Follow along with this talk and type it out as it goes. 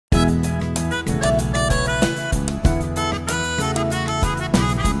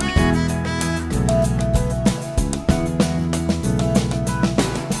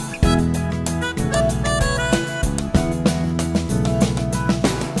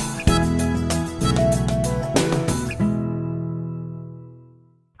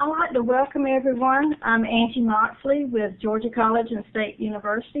So welcome everyone. I'm Angie Moxley with Georgia College and State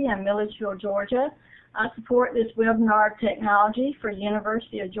University in Milledgeville, Georgia. I support this webinar technology for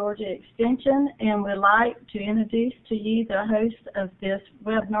University of Georgia Extension and would like to introduce to you the host of this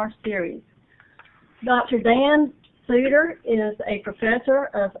webinar series. Dr. Dan Suter is a professor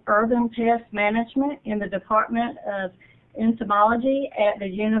of urban pest management in the Department of Entomology at the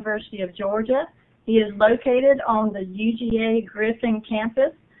University of Georgia. He is located on the UGA Griffin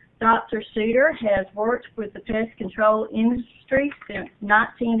campus. Dr. Suter has worked with the pest control industry since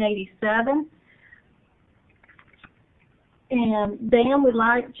 1987. And Dan would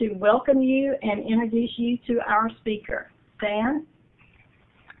like to welcome you and introduce you to our speaker. Dan?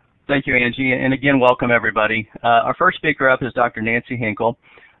 Thank you, Angie, and again, welcome everybody. Our first speaker up is Dr. Nancy Hinkle.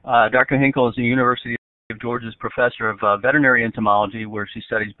 Dr. Hinkle is the University of Georgia's professor of veterinary entomology, where she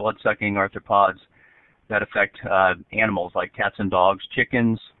studies blood-sucking arthropods that affect animals like cats and dogs,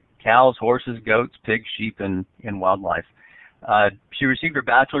 chickens, cows, horses, goats, pigs, sheep, and wildlife. She received her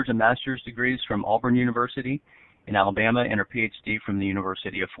bachelor's and master's degrees from Auburn University in Alabama and her PhD from the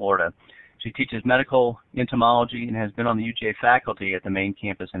University of Florida. She teaches medical entomology and has been on the UGA faculty at the main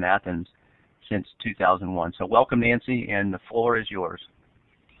campus in Athens since 2001. So welcome, Nancy, and the floor is yours.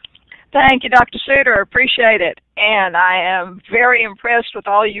 Thank you, Dr. Suter. Appreciate it. And I am very impressed with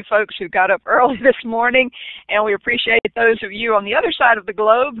all you folks who got up early this morning, and we appreciate those of you on the other side of the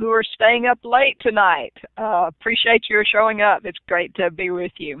globe who are staying up late tonight. Appreciate you showing up. It's great to be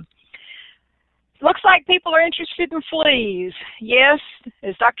with you. Looks like people are interested in fleas. Yes,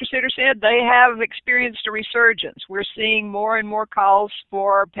 as Dr. Suter said, they have experienced a resurgence. We're seeing more and more calls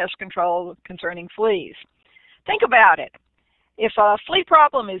for pest control concerning fleas. Think about it. If a flea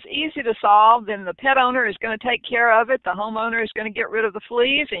problem is easy to solve, then the pet owner is going to take care of it, the homeowner is going to get rid of the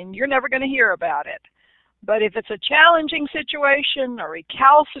fleas, and you're never going to hear about it. But if it's a challenging situation, a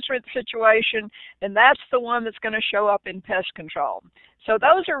recalcitrant situation, then that's the one that's going to show up in pest control. So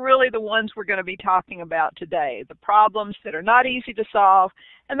those are really the ones we're going to be talking about today, the problems that are not easy to solve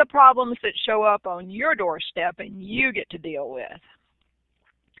and the problems that show up on your doorstep and you get to deal with.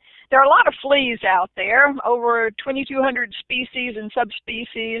 There are a lot of fleas out there, over 2,200 species and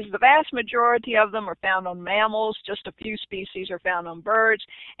subspecies. The vast majority of them are found on mammals, just a few species are found on birds,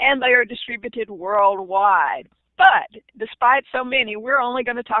 and they are distributed worldwide. But despite so many, we're only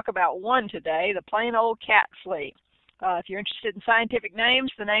going to talk about one today, the plain old cat flea. If you're interested in scientific names,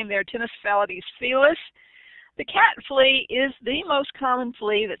 the name there, Fleas. The cat flea is the most common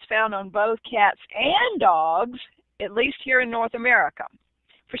flea that's found on both cats and dogs, at least here in North America.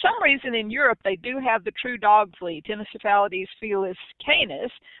 For some reason in Europe they do have the true dog flea, Fleas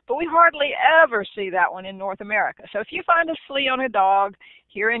canis, but we hardly ever see that one in North America. So if you find a flea on a dog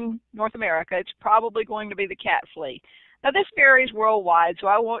here in North America, it's probably going to be the cat flea. Now this varies worldwide, so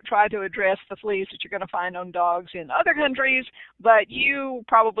I won't try to address the fleas that you're going to find on dogs in other countries, but you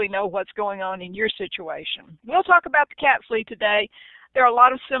probably know what's going on in your situation. We'll talk about the cat flea today. There are a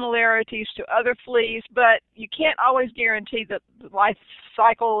lot of similarities to other fleas, but you can't always guarantee that the life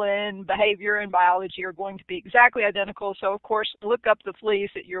cycle and behavior and biology are going to be exactly identical. So, of course, look up the fleas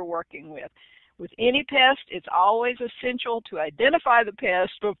that you're working with. With any pest, it's always essential to identify the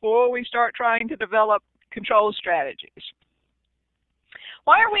pest before we start trying to develop control strategies.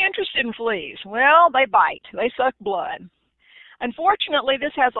 Why are we interested in fleas? Well, they bite. They suck blood. Unfortunately,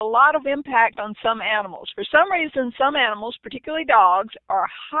 this has a lot of impact on some animals. For some reason, some animals, particularly dogs, are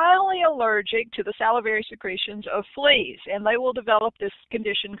highly allergic to the salivary secretions of fleas, and they will develop this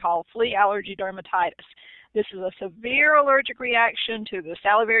condition called flea allergy dermatitis. This is a severe allergic reaction to the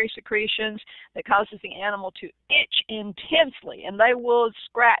salivary secretions that causes the animal to itch intensely, and they will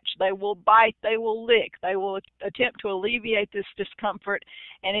scratch, they will bite, they will lick, they will attempt to alleviate this discomfort,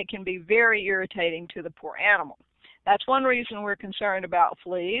 and it can be very irritating to the poor animal. That's one reason we're concerned about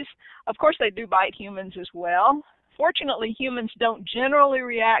fleas. Of course, they do bite humans as well. Fortunately, humans don't generally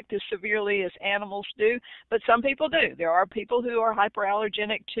react as severely as animals do, but some people do. There are people who are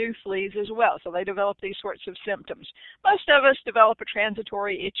hyperallergenic to fleas as well, so they develop these sorts of symptoms. Most of us develop a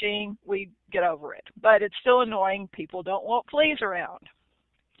transitory itching. We get over it, but it's still annoying. People don't want fleas around.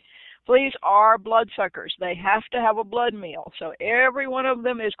 Fleas are bloodsuckers. They have to have a blood meal, so every one of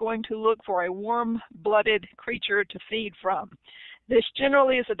them is going to look for a warm-blooded creature to feed from. This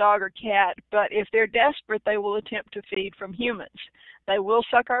generally is a dog or cat, but if they're desperate, they will attempt to feed from humans. They will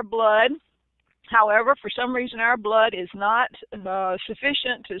suck our blood. However, for some reason, our blood is not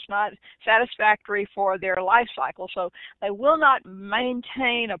sufficient, it's not satisfactory for their life cycle, so they will not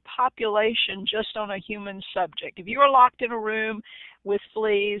maintain a population just on a human subject. If you are locked in a room with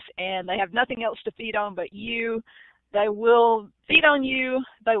fleas and they have nothing else to feed on but you, They will feed on you,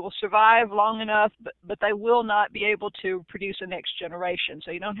 they will survive long enough, but they will not be able to produce a next generation.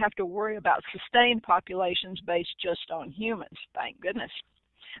 So you don't have to worry about sustained populations based just on humans, thank goodness.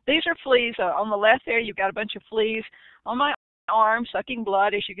 These are fleas. On the left there, you've got a bunch of fleas on my arm sucking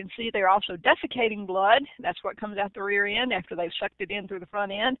blood. As you can see, they're also desiccating blood. That's what comes out the rear end after they've sucked it in through the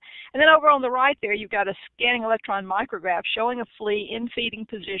front end. And then over on the right there, you've got a scanning electron micrograph showing a flea in feeding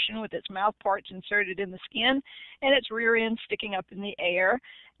position with its mouth parts inserted in the skin and its rear end sticking up in the air.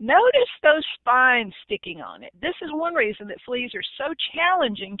 Notice those spines sticking on it. This is one reason that fleas are so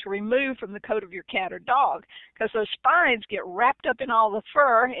challenging to remove from the coat of your cat or dog, because those spines get wrapped up in all the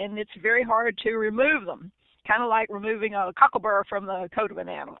fur and it's very hard to remove them. Kind of like removing a cockleburr from the coat of an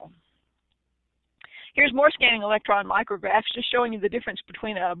animal. Here's more scanning electron micrographs just showing you the difference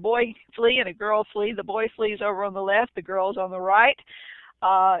between a boy flea and a girl flea. The boy flea is over on the left, the girl's on the right.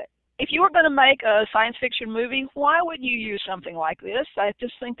 If you were going to make a science fiction movie, why would you use something like this? I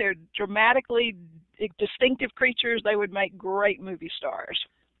just think they're dramatically distinctive creatures. They would make great movie stars.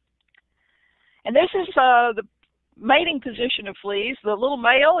 And this is the mating position of fleas. The little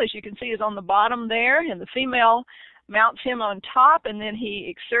male, as you can see, is on the bottom there, and the female mounts him on top, and then he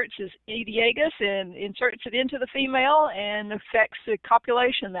exerts his aedeagus and inserts it into the female and affects the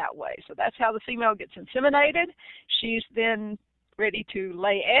copulation that way. So that's how the female gets inseminated. She's then ready to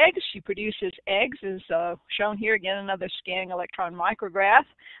lay eggs. She produces eggs, as shown here. Again, another scanning electron micrograph.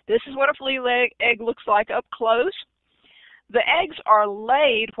 This is what a flea egg looks like up close. The eggs are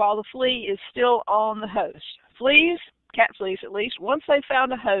laid while the flea is still on the host. Fleas, cat fleas at least, once they've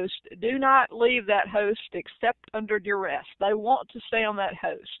found a host, do not leave that host except under duress. They want to stay on that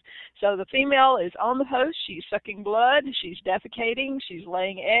host. So the female is on the host. She's sucking blood. She's defecating. She's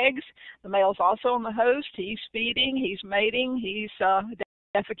laying eggs. The male's also on the host. He's feeding. He's mating. He's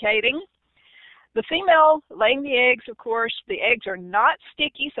defecating. The female laying the eggs, of course, the eggs are not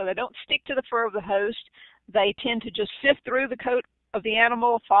sticky, so they don't stick to the fur of the host. They tend to just sift through the coat of the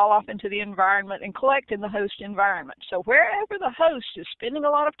animal, fall off into the environment, and collect in the host environment. So wherever the host is spending a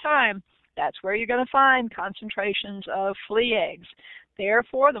lot of time, that's where you're going to find concentrations of flea eggs.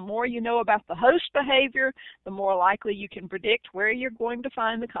 Therefore, the more you know about the host behavior, the more likely you can predict where you're going to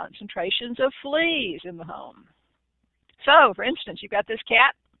find the concentrations of fleas in the home. So, for instance, you've got this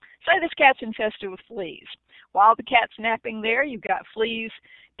cat. Say this cat's infested with fleas. While the cat's napping there, you've got fleas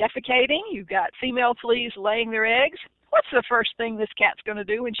defecating. You've got female fleas laying their eggs. What's the first thing this cat's going to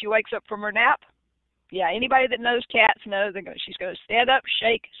do when she wakes up from her nap? Yeah, anybody that knows cats knows she's going to stand up,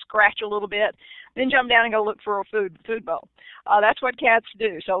 shake, scratch a little bit, then jump down and go look for a food bowl. That's what cats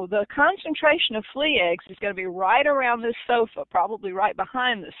do. So the concentration of flea eggs is going to be right around this sofa, probably right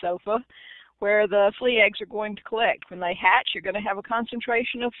behind the sofa, where the flea eggs are going to collect. When they hatch, you're going to have a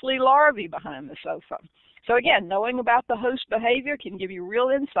concentration of flea larvae behind the sofa. So again, knowing about the host behavior can give you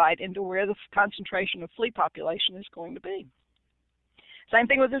real insight into where the concentration of flea population is going to be. Same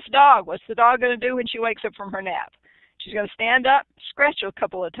thing with this dog. What's the dog going to do when she wakes up from her nap? She's going to stand up, scratch a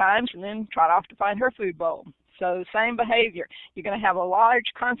couple of times, and then trot off to find her food bowl. So same behavior. You're going to have a large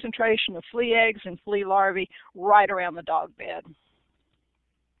concentration of flea eggs and flea larvae right around the dog bed.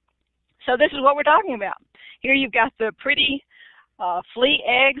 So this is what we're talking about. Here you've got the pretty flea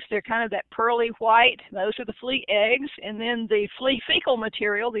eggs. They're kind of that pearly white. Those are the flea eggs. And then the flea fecal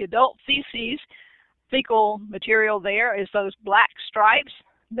material, the adult feces fecal material there, is those black stripes.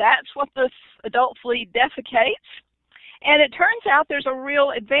 That's what the adult flea defecates. And it turns out there's a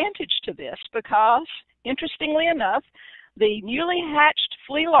real advantage to this because, interestingly enough, the newly hatched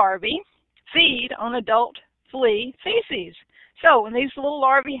flea larvae feed on adult flea feces. So when these little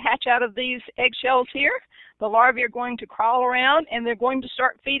larvae hatch out of these eggshells here, the larvae are going to crawl around and they're going to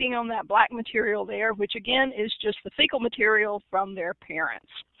start feeding on that black material there, which again is just the fecal material from their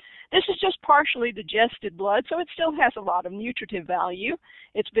parents. This is just partially digested blood, so it still has a lot of nutritive value.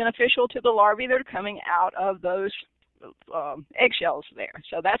 It's beneficial to the larvae that are coming out of those eggshells there.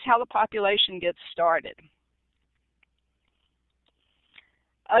 So that's how the population gets started.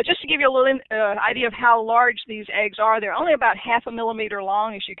 Just to give you a little idea of how large these eggs are, they're only about 0.5 millimeter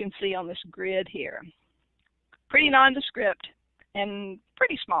long, as you can see on this grid here. Pretty nondescript and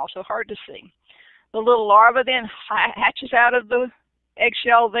pretty small, so hard to see. The little larva then hatches out of the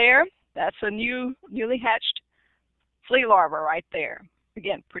eggshell there. That's a newly hatched flea larva right there.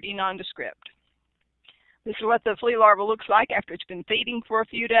 Again, pretty nondescript. This is what the flea larva looks like after it's been feeding for a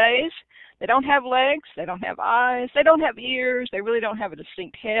few days. They don't have legs, they don't have eyes, they don't have ears, they really don't have a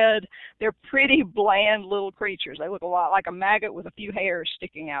distinct head. They're pretty bland little creatures. They look a lot like a maggot with a few hairs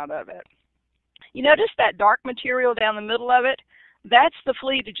sticking out of it. You notice that dark material down the middle of it? That's the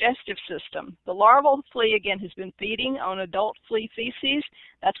flea digestive system. The larval flea, again, has been feeding on adult flea feces.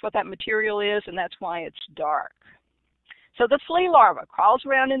 That's what that material is, and that's why it's dark. So the flea larva crawls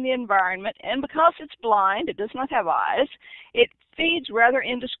around in the environment, and because it's blind, it does not have eyes, it feeds rather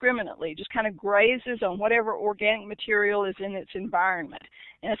indiscriminately, just kind of grazes on whatever organic material is in its environment.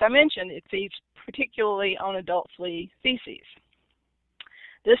 And as I mentioned, it feeds particularly on adult flea feces.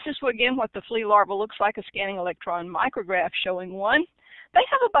 This is, again, what the flea larva looks like, a scanning electron micrograph showing one. They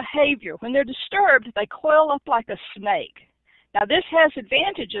have a behavior. When they're disturbed, they coil up like a snake. Now, this has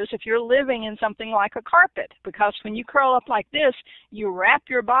advantages if you're living in something like a carpet, because when you curl up like this, you wrap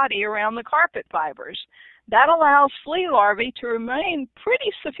your body around the carpet fibers. That allows flea larvae to remain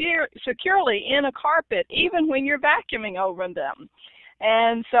pretty securely in a carpet, even when you're vacuuming over them.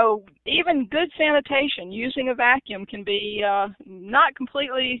 And so even good sanitation using a vacuum can be not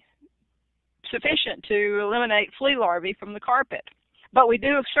completely sufficient to eliminate flea larvae from the carpet. But we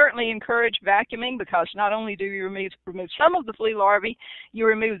do certainly encourage vacuuming, because not only do you remove some of the flea larvae, you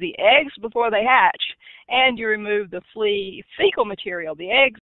remove the eggs before they hatch, and you remove the flea fecal material, the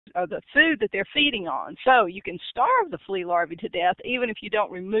eggs or the food that they're feeding on. So you can starve the flea larvae to death even if you don't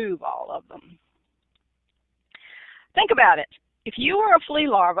remove all of them. Think about it. If you were a flea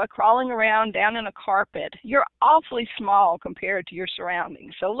larva crawling around down in a carpet, you're awfully small compared to your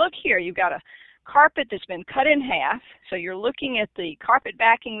surroundings. So look here, you've got a carpet that's been cut in half, so you're looking at the carpet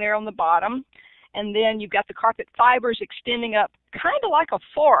backing there on the bottom, and then you've got the carpet fibers extending up kind of like a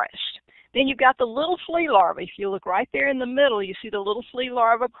forest. Then you've got the little flea larva. If you look right there in the middle, you see the little flea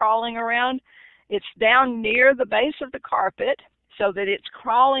larva crawling around. It's down near the base of the carpet, so that it's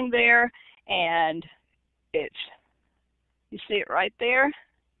crawling there, and it's, you see it right there?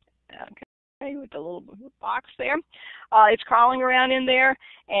 Okay, with the little box there. It's crawling around in there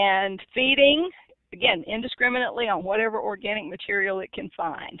and feeding, again, indiscriminately on whatever organic material it can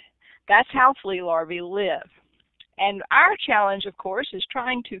find. That's how flea larvae live. And our challenge, of course, is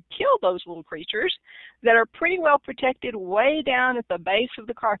trying to kill those little creatures that are pretty well protected way down at the base of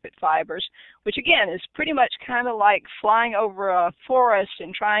the carpet fibers, which again is pretty much kind of like flying over a forest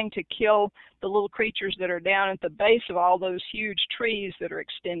and trying to kill the little creatures that are down at the base of all those huge trees that are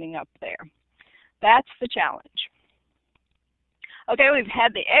extending up there. That's the challenge. Okay, we've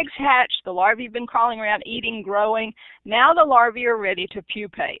had the eggs hatch, the larvae have been crawling around, eating, growing. Now the larvae are ready to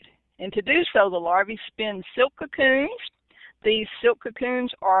pupate. And to do so, the larvae spin silk cocoons. These silk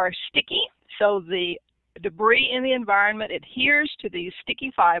cocoons are sticky, so the debris in the environment adheres to these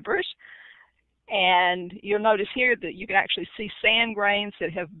sticky fibers. And you'll notice here that you can actually see sand grains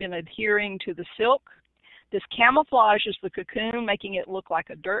that have been adhering to the silk. This camouflages the cocoon, making it look like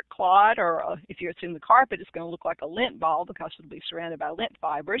a dirt clod, or if it's in the carpet, it's going to look like a lint ball because it'll be surrounded by lint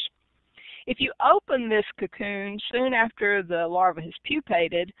fibers. If you open this cocoon soon after the larva has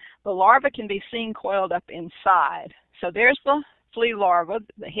pupated, the larva can be seen coiled up inside. So there's the flea larva.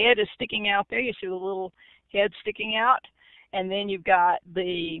 The head is sticking out there. You see the little head sticking out. And then you've got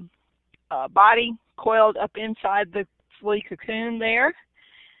the body coiled up inside the flea cocoon there.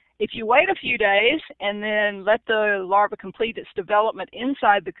 If you wait a few days and then let the larva complete its development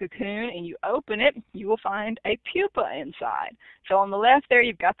inside the cocoon and you open it, you will find a pupa inside. So on the left there,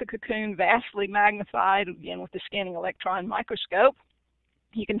 you've got the cocoon vastly magnified, again with the scanning electron microscope.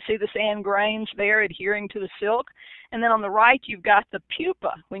 You can see the sand grains there adhering to the silk. And then on the right, you've got the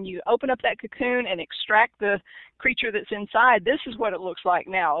pupa. When you open up that cocoon and extract the creature that's inside, this is what it looks like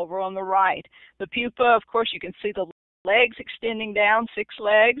now over on the right. The pupa, of course, you can see the legs extending down, 6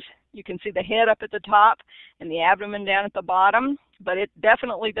 legs. You can see the head up at the top and the abdomen down at the bottom, but it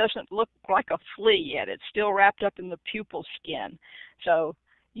definitely doesn't look like a flea yet. It's still wrapped up in the pupal skin. So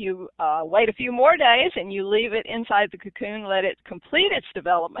you wait a few more days and you leave it inside the cocoon, let it complete its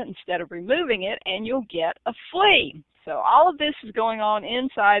development instead of removing it, and you'll get a flea. So all of this is going on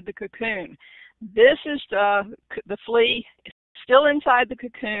inside the cocoon. This is the flea still inside the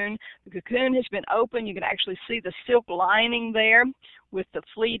cocoon. The cocoon has been opened. You can actually see the silk lining there with the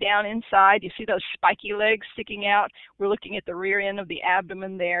flea down inside. You see those spiky legs sticking out. We're looking at the rear end of the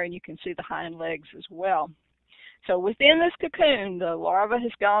abdomen there, and you can see the hind legs as well. So within this cocoon, the larva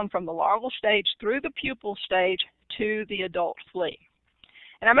has gone from the larval stage through the pupal stage to the adult flea.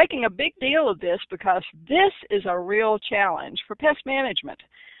 And I'm making a big deal of this because this is a real challenge for pest management.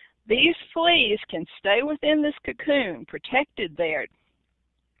 These fleas can stay within this cocoon, protected there,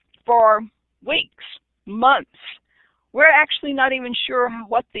 for weeks, months. We're actually not even sure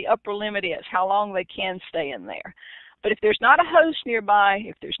what the upper limit is, how long they can stay in there. But if there's not a host nearby,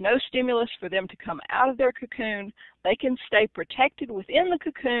 if there's no stimulus for them to come out of their cocoon, they can stay protected within the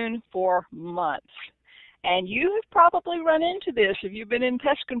cocoon for months. And you have probably run into this if you've been in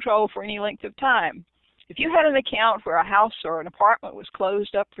pest control for any length of time. If you had an account where a house or an apartment was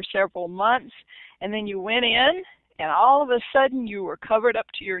closed up for several months, and then you went in, and all of a sudden you were covered up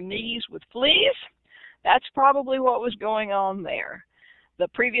to your knees with fleas, that's probably what was going on there. The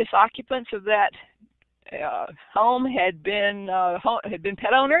previous occupants of that home had been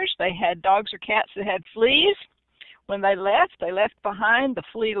pet owners. They had dogs or cats that had fleas. When they left behind the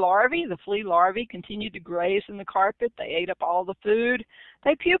flea larvae. The flea larvae continued to graze in the carpet. They ate up all the food.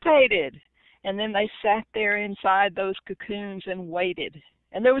 They pupated. And then they sat there inside those cocoons and waited.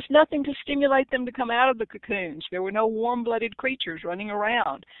 And there was nothing to stimulate them to come out of the cocoons. There were no warm-blooded creatures running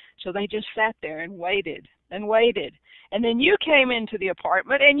around. So they just sat there and waited and waited. And then you came into the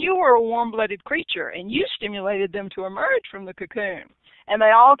apartment and you were a warm-blooded creature and you stimulated them to emerge from the cocoon. And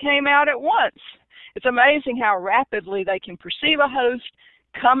they all came out at once. It's amazing how rapidly they can perceive a host,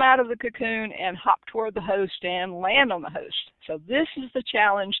 come out of the cocoon, and hop toward the host and land on the host. So this is the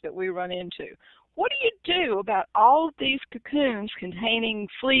challenge that we run into. What do you do about all of these cocoons containing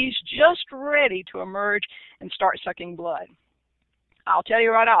fleas just ready to emerge and start sucking blood? I'll tell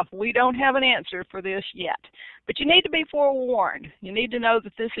you right off, we don't have an answer for this yet. But you need to be forewarned. You need to know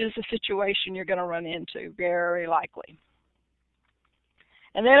that this is a situation you're going to run into, very likely.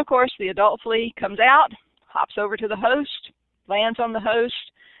 And then, of course, the adult flea comes out, hops over to the host, lands on the host,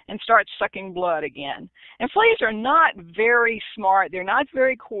 and starts sucking blood again. And fleas are not very smart. They're not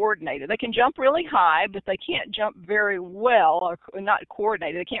very coordinated. They can jump really high, but they can't jump very well, or not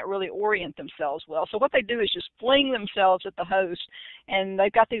coordinated. They can't really orient themselves well. So what they do is just fling themselves at the host, and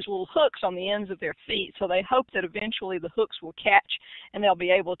they've got these little hooks on the ends of their feet, so they hope that eventually the hooks will catch and they'll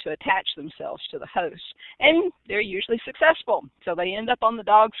be able to attach themselves to the host. And they're usually successful. So they end up on the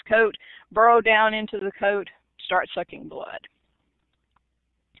dog's coat, burrow down into the coat, start sucking blood.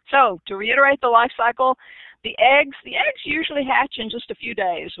 So, to reiterate the life cycle, the eggs usually hatch in just a few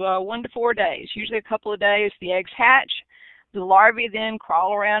days, 1 to 4 days, usually a couple of days. The eggs hatch. The larvae then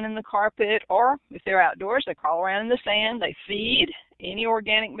crawl around in the carpet, or if they're outdoors, they crawl around in the sand. They feed any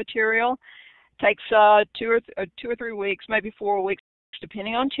organic material. It takes 2 or 3 weeks, maybe 4 weeks,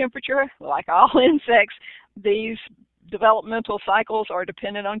 depending on temperature. Like all insects, these developmental cycles are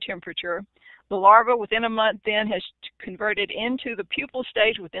dependent on temperature. The larva within a month then has converted into the pupal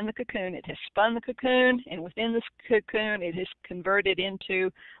stage within the cocoon. It has spun the cocoon, and within this cocoon it has converted into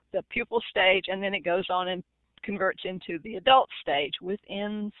the pupal stage, and then it goes on and converts into the adult stage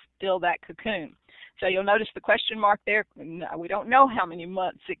within still that cocoon. So you'll notice the question mark there. We don't know how many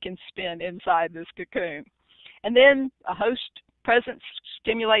months it can spend inside this cocoon. And then a host presence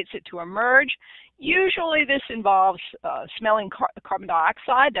stimulates it to emerge. Usually this involves smelling carbon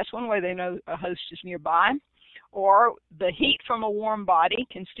dioxide. That's one way they know a host is nearby. Or the heat from a warm body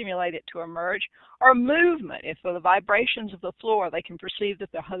can stimulate it to emerge. Or movement. If the vibrations of the floor, they can perceive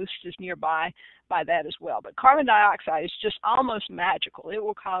that the host is nearby by that as well. But carbon dioxide is just almost magical. It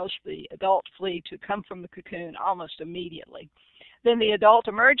will cause the adult flea to come from the cocoon almost immediately. Then the adult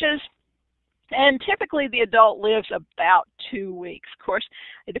emerges. And typically the adult lives about 2 weeks. Of course,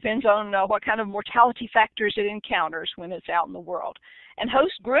 it depends on what kind of mortality factors it encounters when it's out in the world. And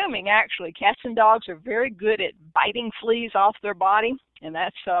host grooming, actually, cats and dogs are very good at biting fleas off their body, and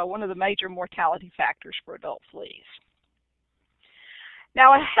that's one of the major mortality factors for adult fleas.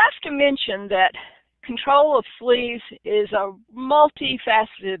 Now, I have to mention that control of fleas is a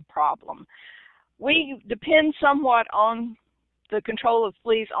multifaceted problem. We depend somewhat on the control of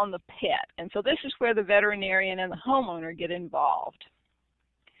fleas on the pet. And so this is where the veterinarian and the homeowner get involved.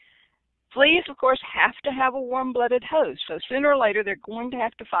 Fleas, of course, have to have a warm-blooded host. So sooner or later, they're going to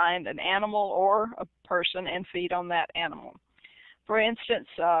have to find an animal or a person and feed on that animal. For instance,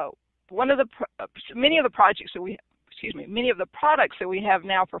 many of the products that we have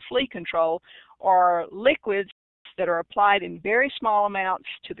now for flea control are liquids that are applied in very small amounts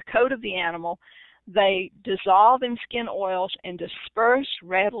to the coat of the animal. They dissolve in skin oils and disperse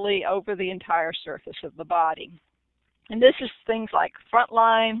readily over the entire surface of the body. And this is things like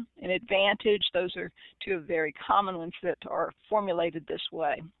Frontline and Advantage. Those are two of the very common ones that are formulated this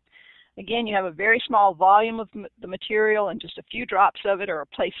way. Again, you have a very small volume of the material and just a few drops of it are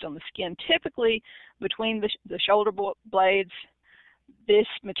placed on the skin, typically between the shoulder blades. This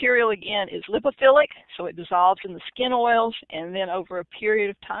material, again, is lipophilic, so it dissolves in the skin oils and then over a period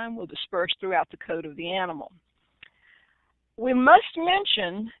of time will disperse throughout the coat of the animal. We must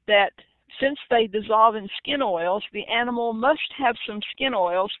mention that since they dissolve in skin oils, the animal must have some skin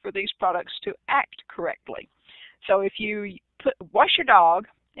oils for these products to act correctly. So if you wash your dog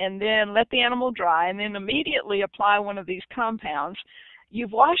and then let the animal dry and then immediately apply one of these compounds,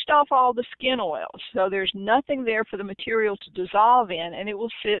 You've washed off all the skin oils, so there's nothing there for the material to dissolve in, and it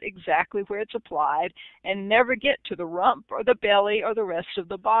will sit exactly where it's applied and never get to the rump or the belly or the rest of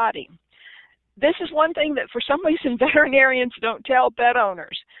the body. This is one thing that for some reason veterinarians don't tell pet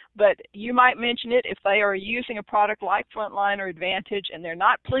owners, but you might mention it if they are using a product like Frontline or Advantage and they're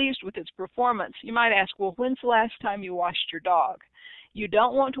not pleased with its performance. You might ask, well, when's the last time you washed your dog? You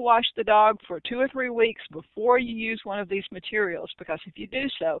don't want to wash the dog for 2 or 3 weeks before you use one of these materials, because if you do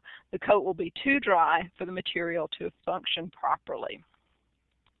so, the coat will be too dry for the material to function properly.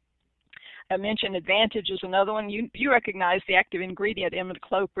 I mentioned Advantage is another one. You recognize the active ingredient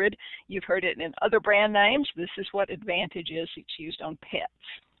imidacloprid. You've heard it in other brand names. This is what Advantage is. It's used on pets.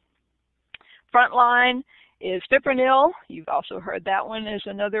 Frontline is fipronil. You've also heard that one is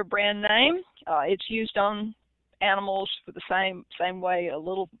another brand name. It's used on animals for the same way, a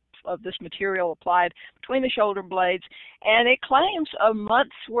little of this material applied between the shoulder blades, and it claims a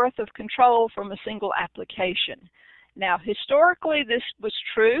month's worth of control from a single application. Now, historically, this was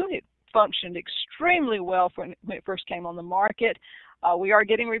true. It functioned extremely well when it first came on the market. We are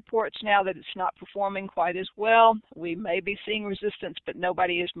getting reports now that it's not performing quite as well. We may be seeing resistance, but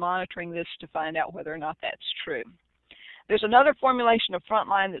nobody is monitoring this to find out whether or not that's true. There's another formulation of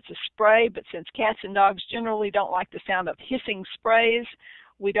Frontline that's a spray, but since cats and dogs generally don't like the sound of hissing sprays,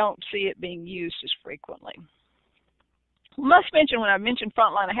 we don't see it being used as frequently. I must mention, when I mention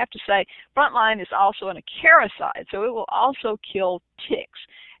Frontline, I have to say Frontline is also an acaricide, so it will also kill ticks.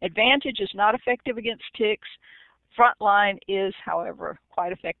 Advantage is not effective against ticks. Frontline is, however,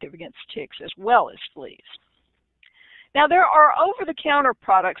 quite effective against ticks as well as fleas. Now, there are over-the-counter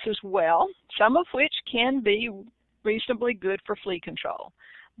products as well, some of which can be reasonably good for flea control.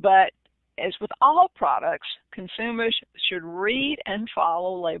 But as with all products, consumers should read and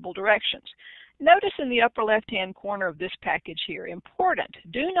follow label directions. Notice in the upper left-hand corner of this package here, important,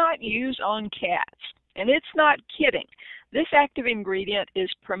 do not use on cats. And it's not kidding. This active ingredient is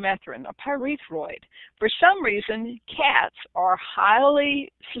permethrin, a pyrethroid. For some reason, cats are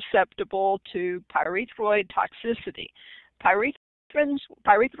highly susceptible to pyrethroid toxicity.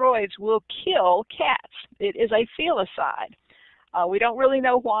 Pyrethroids will kill cats. It is a felicide. We don't really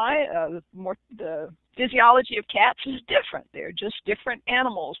know why. The physiology of cats is different. They're just different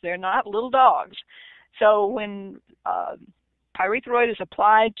animals. They're not little dogs. So when pyrethroid is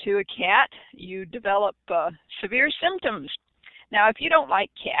applied to a cat, you develop severe symptoms. Now, if you don't like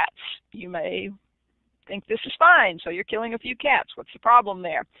cats, you may think this is fine, so you're killing a few cats. What's the problem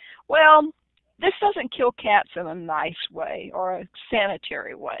there? Well, this doesn't kill cats in a nice way or a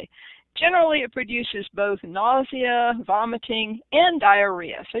sanitary way. Generally, it produces both nausea, vomiting, and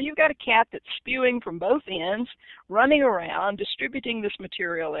diarrhea. So you've got a cat that's spewing from both ends, running around, distributing this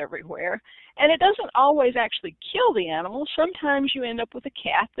material everywhere. And it doesn't always actually kill the animal. Sometimes you end up with a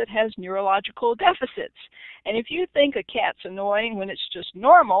cat that has neurological deficits. And if you think a cat's annoying when it's just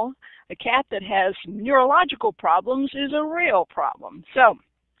normal, a cat that has neurological problems is a real problem. So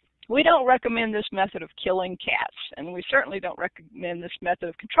we don't recommend this method of killing cats, and we certainly don't recommend this method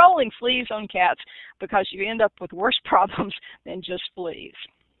of controlling fleas on cats, because you end up with worse problems than just fleas.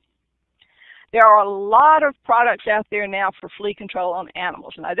 There are a lot of products out there now for flea control on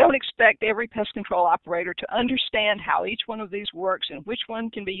animals, and I don't expect every pest control operator to understand how each one of these works and which one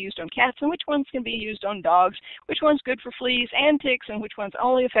can be used on cats and which ones can be used on dogs, which one's good for fleas and ticks and which one's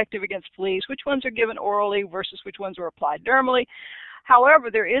only effective against fleas, which ones are given orally versus which ones are applied dermally. However,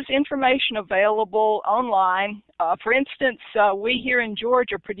 there is information available online. For instance, we here in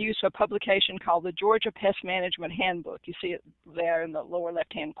Georgia produce a publication called the Georgia Pest Management Handbook. You see it there in the lower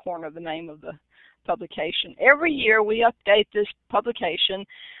left-hand corner, the name of the publication. Every year we update this publication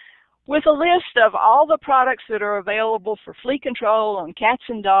with a list of all the products that are available for flea control on cats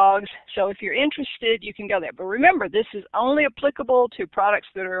and dogs. So if you're interested, you can go there. But remember, this is only applicable to products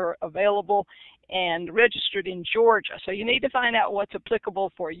that are available and registered in Georgia. So you need to find out what's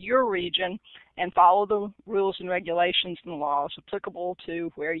applicable for your region and follow the rules and regulations and laws applicable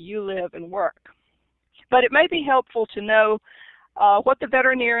to where you live and work. But it may be helpful to know what the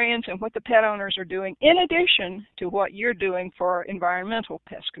veterinarians and what the pet owners are doing in addition to what you're doing for environmental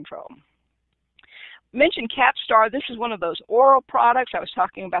pest control. Mentioned Capstar. This is one of those oral products. I was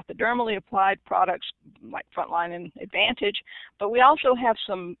talking about the dermally applied products like Frontline and Advantage, but we also have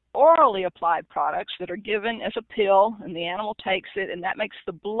some orally applied products that are given as a pill, and the animal takes it, and that makes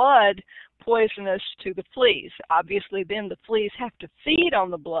the blood poisonous to the fleas. Obviously, then the fleas have to feed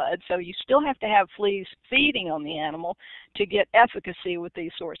on the blood, so you still have to have fleas feeding on the animal to get efficacy with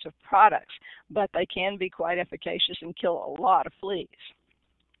these sorts of products, but they can be quite efficacious and kill a lot of fleas.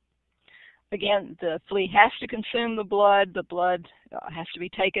 Again, the flea has to consume the blood has to be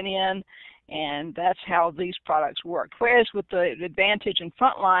taken in, and that's how these products work. Whereas with the advantage in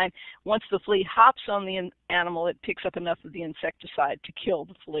frontline, once the flea hops on the animal, it picks up enough of the insecticide to kill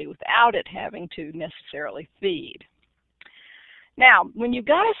the flea without it having to necessarily feed. Now, when you've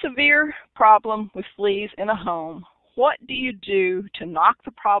got a severe problem with fleas in a home, what do you do to knock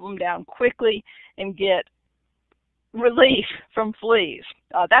the problem down quickly and get relief from fleas?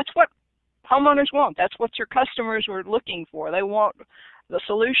 That's what homeowners want. That's what your customers are looking for. They want the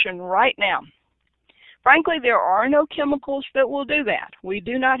solution right now. Frankly, there are no chemicals that will do that. We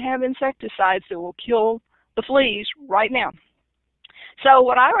do not have insecticides that will kill the fleas right now. So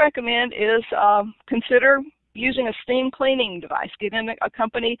what I recommend is consider using a steam cleaning device. Get in a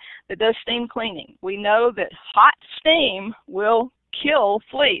company that does steam cleaning. We know that hot steam will kill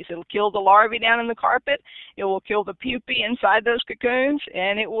fleas. It'll kill the larvae down in the carpet, it will kill the pupae inside those cocoons,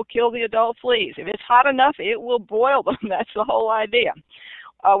 and it will kill the adult fleas. If it's hot enough, it will boil them. That's the whole idea.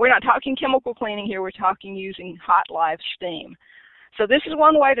 We're not talking chemical cleaning here, we're talking using hot live steam. So this is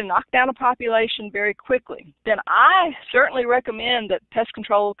one way to knock down a population very quickly. Then I certainly recommend that pest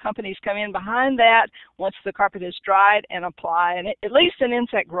control companies come in behind that once the carpet is dried and apply at least an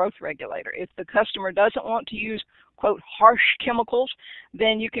insect growth regulator. If the customer doesn't want to use, quote, harsh chemicals,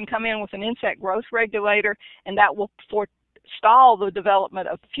 then you can come in with an insect growth regulator, and that will forestall the development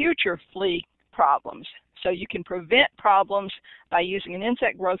of future flea problems. So you can prevent problems by using an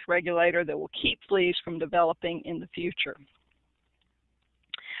insect growth regulator that will keep fleas from developing in the future.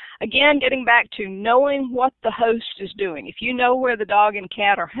 Again, getting back to knowing what the host is doing. If you know where the dog and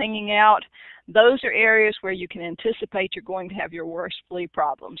cat are hanging out, those are areas where you can anticipate you're going to have your worst flea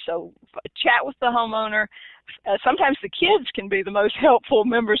problem. So chat with the homeowner. Sometimes the kids can be the most helpful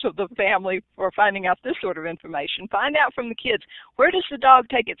members of the family for finding out this sort of information. Find out from the kids, where does the dog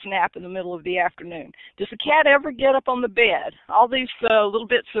take its nap in the middle of the afternoon? Does the cat ever get up on the bed? All these little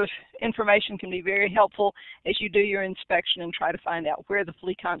bits of information can be very helpful as you do your inspection and try to find out where the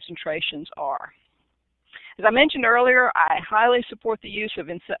flea concentrations are. As I mentioned earlier, I highly support the use of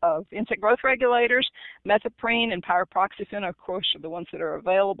insect growth regulators. Methoprene and pyriproxyfen, of course, are the ones that are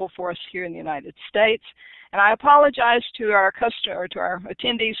available for us here in the United States. And I apologize to our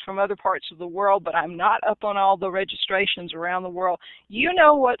attendees from other parts of the world, but I'm not up on all the registrations around the world. You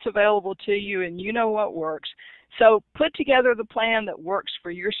know what's available to you, and you know what works. So put together the plan that works for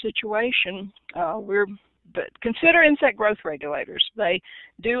your situation. But consider insect growth regulators. They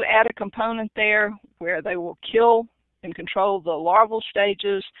do add a component there where they will kill and control the larval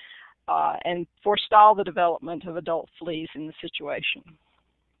stages and forestall the development of adult fleas in the situation.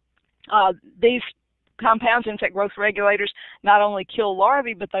 These compounds, insect growth regulators, not only kill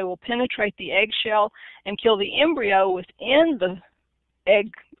larvae, but they will penetrate the eggshell and kill the embryo within the egg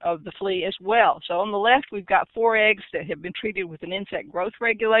of the flea as well. So on the left, we've got 4 eggs that have been treated with an insect growth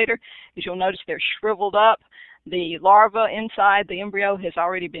regulator. As you'll notice, they're shriveled up. The larva inside the embryo has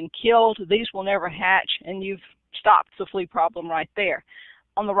already been killed. These will never hatch, and you've stopped the flea problem right there.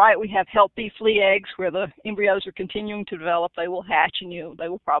 On the right, we have healthy flea eggs where the embryos are continuing to develop. They will hatch, and they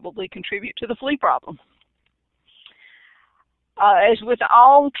will probably contribute to the flea problem. As with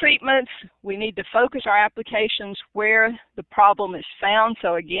all treatments, we need to focus our applications where the problem is found.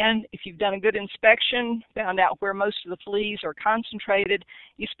 So again, if you've done a good inspection, found out where most of the fleas are concentrated,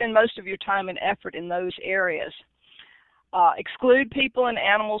 you spend most of your time and effort in those areas. Exclude people and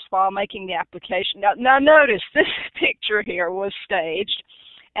animals while making the application. Now notice this picture here was staged,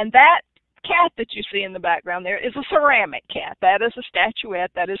 and that cat that you see in the background there is a ceramic cat. That is a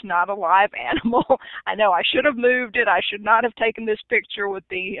statuette. That is not a live animal. I know I should have moved it. I should not have taken this picture with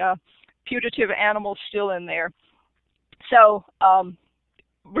the putative animals still in there. So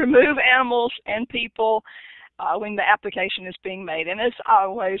remove animals and people when the application is being made. And as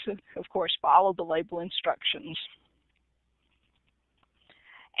always, of course, follow the label instructions.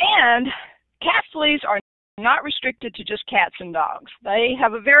 And cat fleas are not restricted to just cats and dogs. They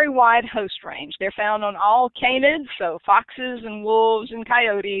have a very wide host range. They're found on all canids, so foxes and wolves and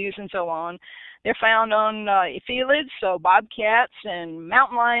coyotes and so on. They're found on felids, so bobcats and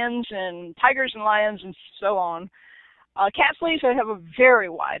mountain lions and tigers and lions and so on. Cat fleas have a very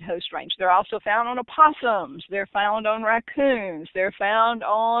wide host range. They're also found on opossums. They're found on raccoons. They're found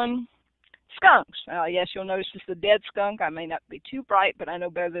on skunks. Yes, you'll notice it's a dead skunk. I may not be too bright, but I know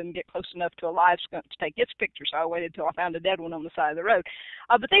better than get close enough to a live skunk to take its picture, so I waited till I found a dead one on the side of the road.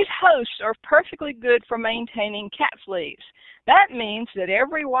 But these hosts are perfectly good for maintaining cat fleas. That means that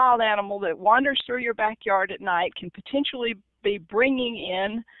every wild animal that wanders through your backyard at night can potentially be bringing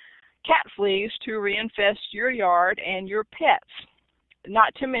in cat fleas to reinfest your yard and your pets.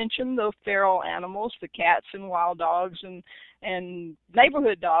 not to mention the feral animals, the cats and wild dogs and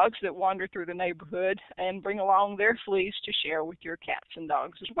neighborhood dogs that wander through the neighborhood and bring along their fleas to share with your cats and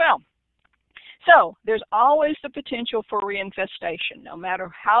dogs as well. So there's always the potential for reinfestation. No matter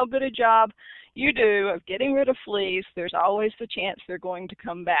how good a job you do of getting rid of fleas, there's always the chance they're going to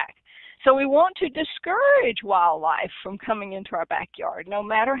come back. So we want to discourage wildlife from coming into our backyard, no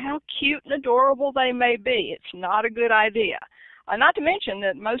matter how cute and adorable they may be. It's not a good idea. Not to mention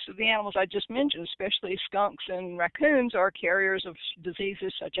that most of the animals I just mentioned, especially skunks and raccoons, are carriers of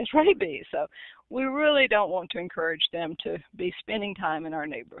diseases such as rabies. So we really don't want to encourage them to be spending time in our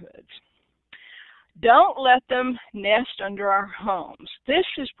neighborhoods. Don't let them nest under our homes. This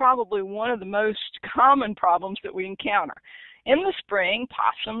is probably one of the most common problems that we encounter. In the spring,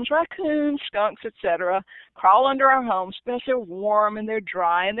 possums, raccoons, skunks, etc. crawl under our homes because they're warm and they're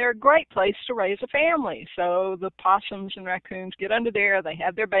dry and they're a great place to raise a family. So the possums and raccoons get under there, they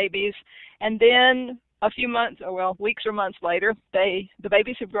have their babies, and then a few months, weeks or months later, the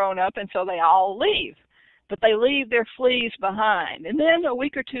babies have grown up and so they all leave. But they leave their fleas behind. And then a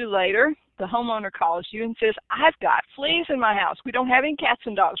week or two later, the homeowner calls you and says, I've got fleas in my house. We don't have any cats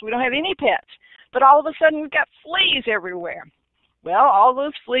and dogs. We don't have any pets. But all of a sudden, we've got fleas everywhere. Well, all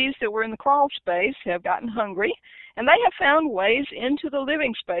those fleas that were in the crawl space have gotten hungry, and they have found ways into the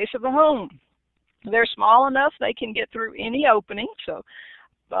living space of the home. They're small enough they can get through any opening, so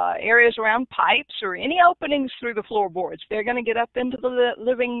areas around pipes or any openings through the floorboards. They're going to get up into the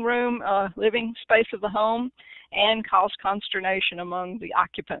living room, living space of the home and cause consternation among the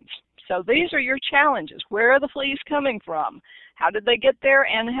occupants. So these are your challenges. Where are the fleas coming from? How did they get there?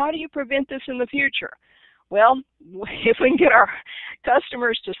 And how do you prevent this in the future? Well, if we can get our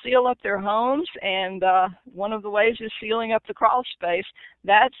customers to seal up their homes, and one of the ways is sealing up the crawl space,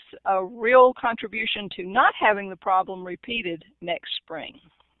 that's a real contribution to not having the problem repeated next spring.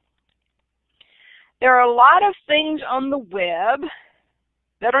 There are a lot of things on the web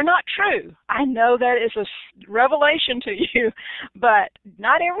that are not true. I know that is a revelation to you, but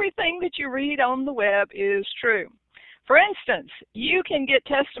not everything that you read on the web is true. For instance, you can get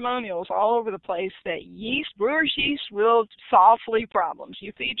testimonials all over the place that brewer's yeast will solve flea problems.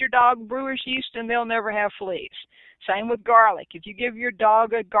 You feed your dog brewer's yeast and they'll never have fleas. Same with garlic. If you give your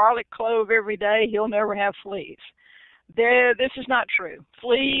dog a garlic clove every day, he'll never have fleas. This is not true.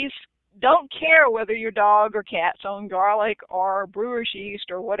 Fleas don't care whether your dog or cat's on garlic or brewer's yeast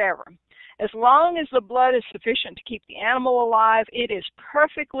or whatever. As long as the blood is sufficient to keep the animal alive, it is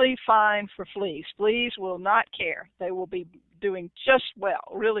perfectly fine for fleas. Fleas will not care. They will be doing just well,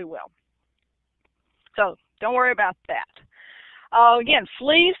 really well. So don't worry about that. Again,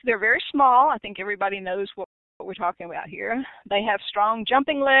 fleas, they're very small. I think everybody knows what we're talking about here. They have strong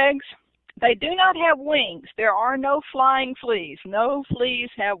jumping legs. They do not have wings. There are no flying fleas. No fleas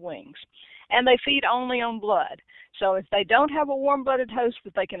have wings. And they feed only on blood. So if they don't have a warm-blooded host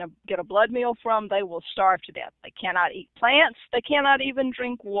that they can get a blood meal from, they will starve to death. They cannot eat plants. They cannot even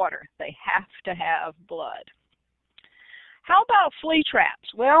drink water. They have to have blood. How about flea traps?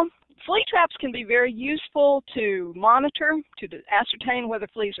 Well, flea traps can be very useful to monitor, to ascertain whether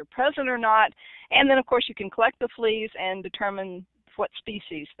fleas are present or not. And then, of course, you can collect the fleas and determine what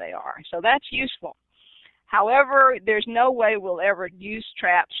species they are. So that's useful. However, there's no way we'll ever use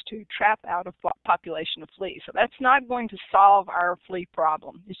traps to trap out a population of fleas. So that's not going to solve our flea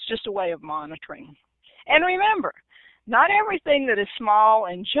problem. It's just a way of monitoring. And remember, not everything that is small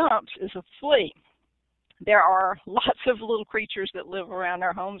and jumps is a flea. There are lots of little creatures that live around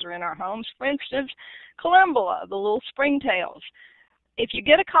our homes or in our homes. For instance, Columbella, the little springtails. If you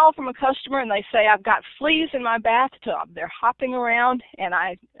get a call from a customer and they say, I've got fleas in my bathtub, they're hopping around and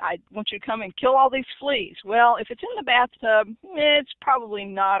I want you to come and kill all these fleas. Well, if it's in the bathtub, it's probably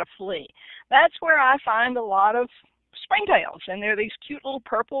not a flea. That's where I find a lot of springtails, and they're these cute little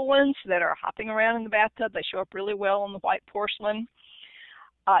purple ones that are hopping around in the bathtub. They show up really well on the white porcelain.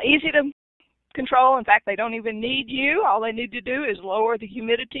 Easy to control. In fact, they don't even need you. All they need to do is lower the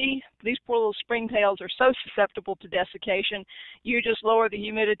humidity. These poor little springtails are so susceptible to desiccation. You just lower the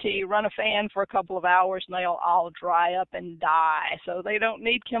humidity, run a fan for a couple of hours, and they'll all dry up and die. So they don't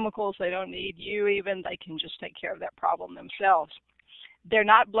need chemicals. They don't need you even. They can just take care of that problem themselves. They're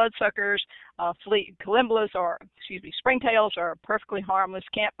not bloodsuckers. Columbelas springtails are perfectly harmless,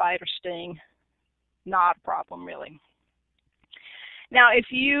 can't bite or sting. Not a problem, really. Now, if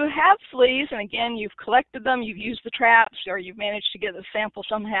you have fleas, and again, you've collected them, you've used the traps, or you've managed to get the sample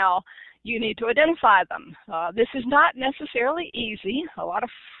somehow, you need to identify them. This is not necessarily easy. A lot of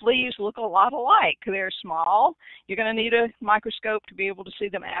fleas look a lot alike. They're small. You're going to need a microscope to be able to see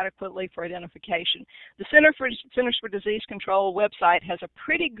them adequately for identification. The Centers for Disease Control website has a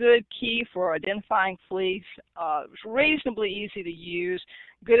pretty good key for identifying fleas. It's reasonably easy to use,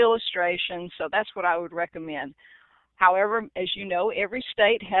 good illustrations, so that's what I would recommend. However, as you know, every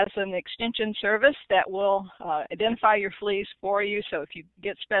state has an extension service that will identify your fleas for you. So if you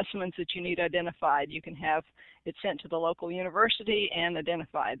get specimens that you need identified, you can have it sent to the local university and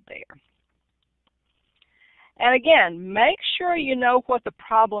identified there. And again, make sure you know what the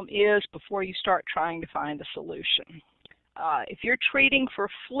problem is before you start trying to find a solution. If you're treating for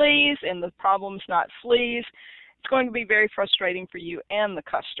fleas and the problem's not fleas, it's going to be very frustrating for you and the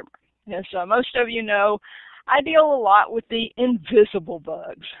customer. As most of you know, I deal a lot with the invisible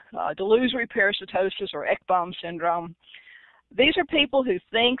bugs, delusory parasitosis or Ekbom syndrome. These are people who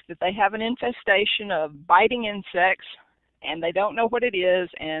think that they have an infestation of biting insects and they don't know what it is,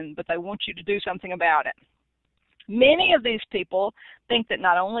 but they want you to do something about it. Many of these people think that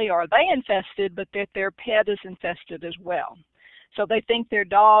not only are they infested, but that their pet is infested as well. So they think their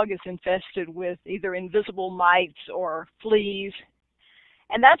dog is infested with either invisible mites or fleas.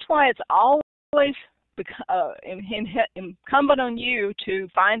 And that's why it's always incumbent on you to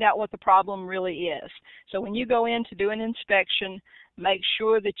find out what the problem really is. So when you go in to do an inspection, make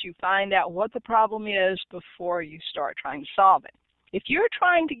sure that you find out what the problem is before you start trying to solve it. If you're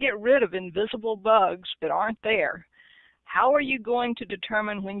trying to get rid of invisible bugs that aren't there, how are you going to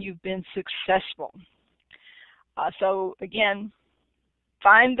determine when you've been successful? So again,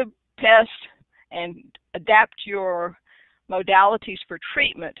 find the pest and adapt your modalities for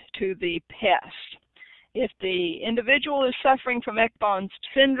treatment to the pest. If the individual is suffering from Ekbom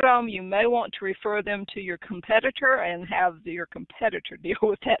syndrome, you may want to refer them to your competitor and have your competitor deal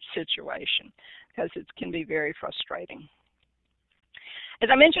with that situation, because it can be very frustrating. As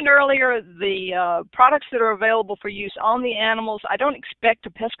I mentioned earlier, the products that are available for use on the animals, I don't expect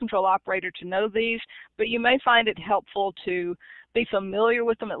a pest control operator to know these, but you may find it helpful to be familiar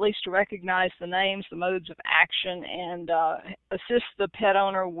with them, at least to recognize the names, the modes of action, and assist the pet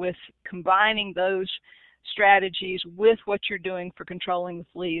owner with combining those strategies with what you're doing for controlling the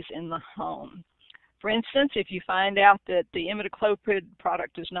fleas in the home. For instance, if you find out that the imidacloprid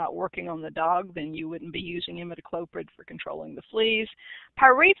product is not working on the dog, then you wouldn't be using imidacloprid for controlling the fleas.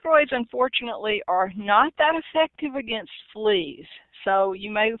 Pyrethroids, unfortunately, are not that effective against fleas. So you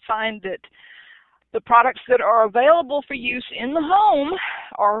may find that the products that are available for use in the home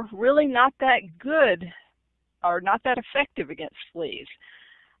are really not that good or not that effective against fleas.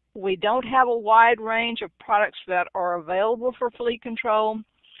 We don't have a wide range of products that are available for flea control.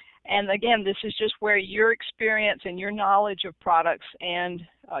 And again, this is just where your experience and your knowledge of products and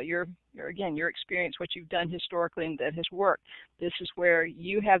your experience, what you've done historically and that has worked. This is where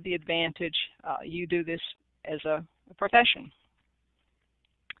you have the advantage. You do this as a profession.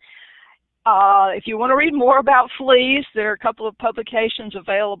 If you want to read more about fleas, there are a couple of publications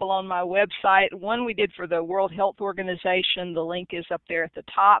available on my website. One we did for the World Health Organization. The link is up there at the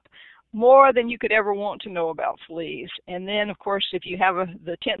top. More than you could ever want to know about fleas. And then, of course, if you have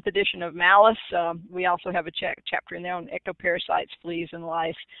the 10th edition of Malice, we also have a chapter in there on ectoparasites, fleas, and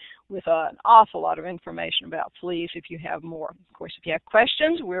lice with an awful lot of information about fleas if you have more. Of course, if you have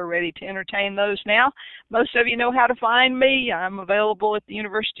questions, we're ready to entertain those now. Most of you know how to find me. I'm available at the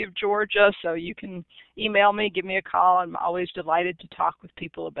University of Georgia, so you can email me, give me a call. I'm always delighted to talk with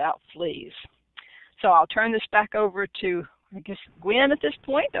people about fleas. So I'll turn this back over to I guess Gwen at this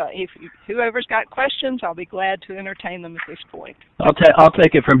point. If whoever's got questions, I'll be glad to entertain them at this point. I'll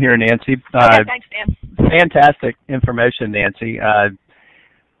take it from here, Nancy. Okay, thanks, Dan. Fantastic information, Nancy. A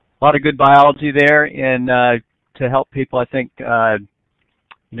lot of good biology there, and to help people, I think,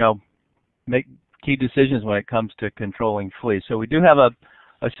 make key decisions when it comes to controlling fleas. So we do have a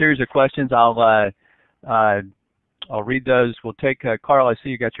series of questions. I'll read those. We'll take Carl. I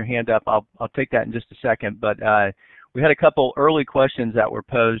see you got your hand up. I'll take that in just a second, but. We had a couple early questions that were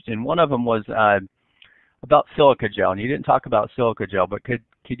posed, and one of them was about silica gel. And you didn't talk about silica gel, but could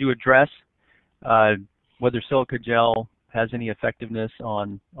you address whether silica gel has any effectiveness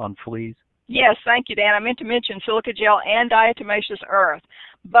on fleas? Yes, thank you, Dan. I meant to mention silica gel and diatomaceous earth.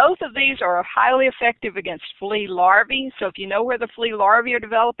 Both of these are highly effective against flea larvae. So if you know where the flea larvae are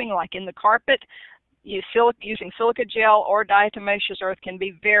developing, like in the carpet, using silica gel or diatomaceous earth can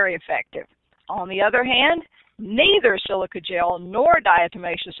be very effective. On the other hand, neither silica gel nor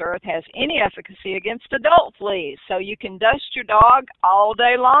diatomaceous earth has any efficacy against adult fleas. So you can dust your dog all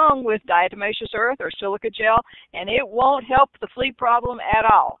day long with diatomaceous earth or silica gel, and it won't help the flea problem at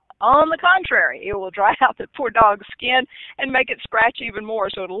all. On the contrary, it will dry out the poor dog's skin and make it scratch even more,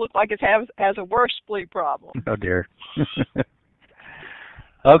 so it'll look like it has a worse flea problem. Oh, dear.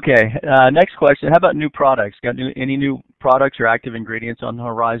 Okay, next question. How about new products? Got any new products or active ingredients on the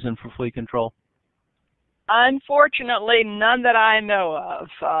horizon for flea control? Unfortunately, none that I know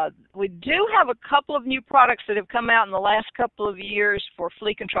of. We do have a couple of new products that have come out in the last couple of years for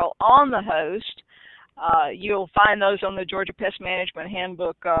flea control on the host. You'll find those on the Georgia Pest Management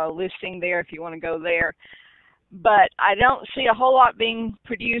Handbook listing there if you want to go there. But I don't see a whole lot being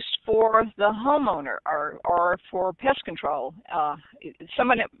produced for the homeowner or for pest control.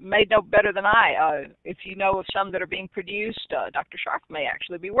 Someone may know better than I. If you know of some that are being produced, Dr. Sharp may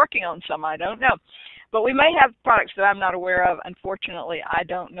actually be working on some. I don't know. But we may have products that I'm not aware of. Unfortunately, I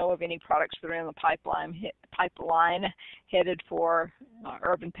don't know of any products that are in the pipeline headed for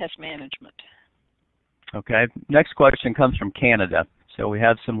urban pest management. Okay. Next question comes from Canada. So we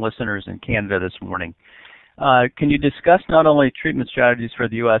have some listeners in Canada this morning. Can you discuss not only treatment strategies for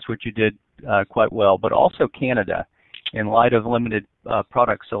the U.S., which you did quite well, but also Canada in light of limited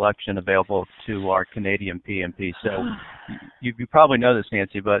product selection available to our Canadian PMP? So you probably know this,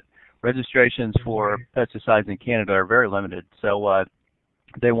 Nancy, but registrations for pesticides in Canada are very limited. So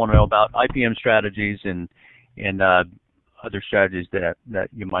they want to know about IPM strategies and other strategies that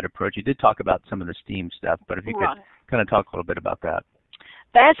you might approach. You did talk about some of the steam stuff, but if you could kind of talk a little bit about that.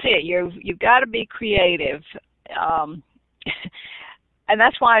 That's it. You've got to be creative. And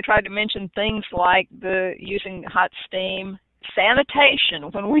that's why I tried to mention things like using hot steam,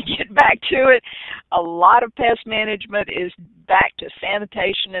 sanitation. When we get back to it, a lot of pest management is back to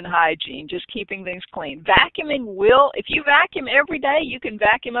sanitation and hygiene, just keeping things clean. Vacuuming if you vacuum every day, you can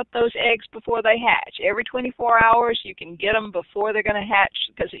vacuum up those eggs before they hatch. Every 24 hours, you can get them before they're going to hatch,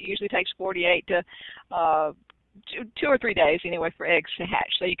 because it usually takes 48 to 2 or 3 days anyway for eggs to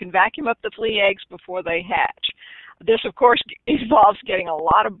hatch. So you can vacuum up the flea eggs before they hatch. This, of course, involves getting a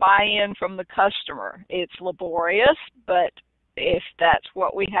lot of buy-in from the customer. It's laborious, but if that's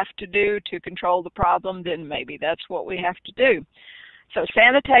what we have to do to control the problem, then maybe that's what we have to do. So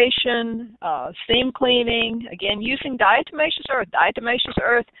sanitation, steam cleaning, again, using diatomaceous earth. Diatomaceous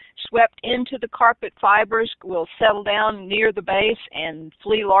earth swept into the carpet fibers will settle down near the base, and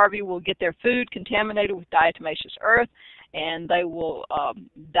flea larvae will get their food contaminated with diatomaceous earth, and they will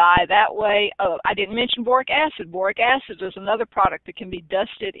die that way. Oh, I didn't mention boric acid. Boric acid is another product that can be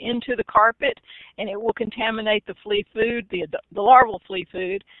dusted into the carpet, and it will contaminate the flea food, the larval flea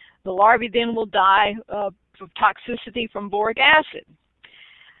food. The larvae then will die of toxicity from boric acid.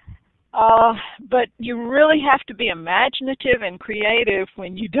 But you really have to be imaginative and creative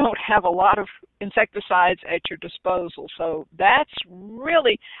when you don't have a lot of insecticides at your disposal. So that's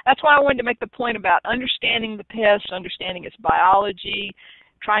why I wanted to make the point about understanding the pest, understanding its biology,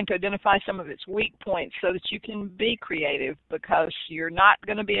 trying to identify some of its weak points so that you can be creative, because you're not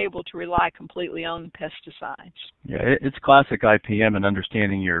going to be able to rely completely on pesticides. Yeah, it's classic IPM and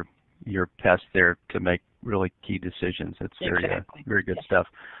understanding your pest there to make really key decisions. It's very good stuff.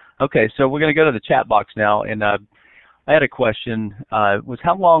 Okay, so we're going to go to the chat box now, and I had a question. Was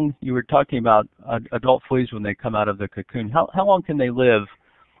how long, you were talking about adult fleas when they come out of the cocoon, how long can they live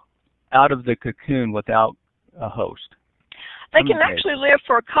out of the cocoon without a host? They can actually live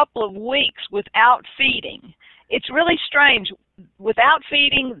for a couple of weeks without feeding. It's really strange. Without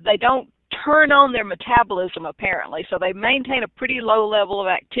feeding, they don't turn on their metabolism, apparently, so they maintain a pretty low level of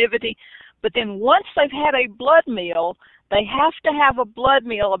activity. But then once they've had a blood meal, they have to have a blood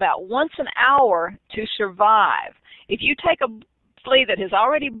meal about once an hour to survive. If you take a flea that has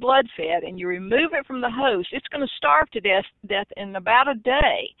already blood fed and you remove it from the host, it's going to starve to death in about a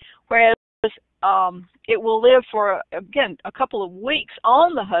day, whereas it will live for, again, a couple of weeks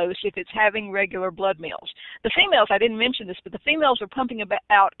on the host if it's having regular blood meals. The females, I didn't mention this, but the females are pumping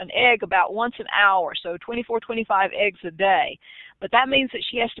out an egg about once an hour, so 24, 25 eggs a day. But that means that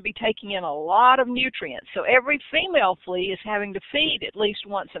she has to be taking in a lot of nutrients. So every female flea is having to feed at least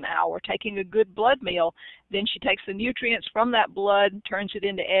once an hour, taking a good blood meal. Then she takes the nutrients from that blood, turns it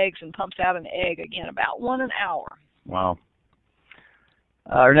into eggs, and pumps out an egg, again, about 1 an hour. Wow.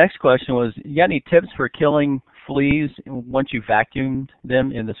 Our next question was, you got any tips for killing fleas once you vacuumed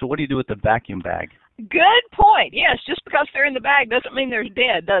them? So what do you do with the vacuum bag? Good point. Yes, just because they're in the bag doesn't mean they're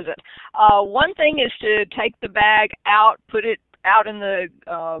dead, does it? One thing is to take the bag out, put it out in the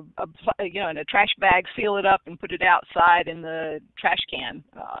in a trash bag, seal it up, and put it outside in the trash can.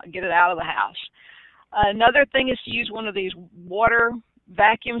 Get it out of the house. Another thing is to use one of these water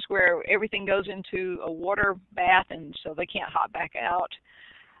vacuums where everything goes into a water bath, and so they can't hop back out.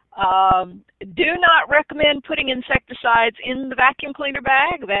 Do not recommend putting insecticides in the vacuum cleaner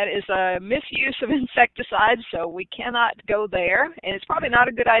bag. That is a misuse of insecticides, so we cannot go there. And it's probably not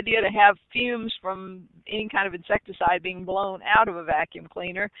a good idea to have fumes from any kind of insecticide being blown out of a vacuum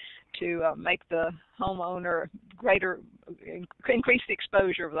cleaner to make the homeowner increase the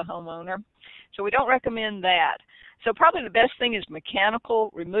exposure of the homeowner. So we don't recommend that. So probably the best thing is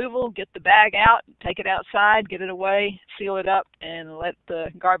mechanical removal. Get the bag out, take it outside, get it away, seal it up, and let the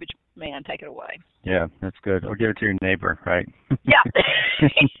garbage man take it away. Yeah, that's good. Or give it to your neighbor, right? Yeah.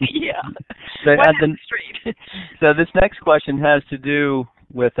 Yeah. So, the street. So this next question has to do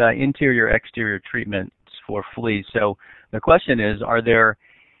with interior-exterior treatments for fleas. So the question is, are there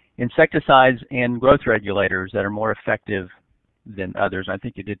insecticides and growth regulators that are more effective than others? I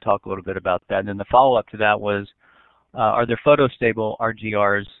think you did talk a little bit about that. And then the follow-up to that was, are there photostable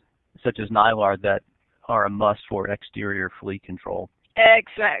RGRs such as Nylar that are a must for exterior flea control?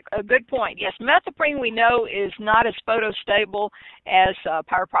 Exactly. A good point. Yes, methoprene we know is not as photostable as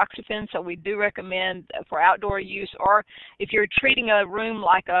pyriproxyfen, so we do recommend for outdoor use, or if you're treating a room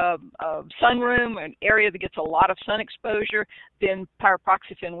like a sunroom, an area that gets a lot of sun exposure, then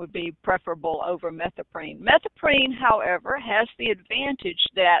pyriproxyfen would be preferable over methoprene. Methoprene, however, has the advantage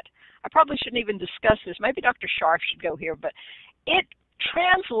that, I probably shouldn't even discuss this, maybe Dr. Scharf should go here, but it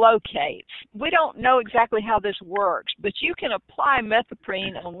translocates. We don't know exactly how this works, but you can apply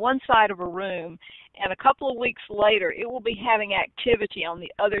methoprene on one side of a room, and a couple of weeks later it will be having activity on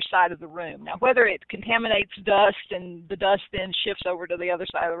the other side of the room. Now, whether it contaminates dust and the dust then shifts over to the other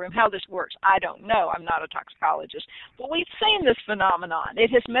side of the room, how this works, I don't know. I'm not a toxicologist. But we've seen this phenomenon.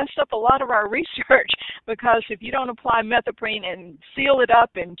 It has messed up a lot of our research because if you don't apply methoprene and seal it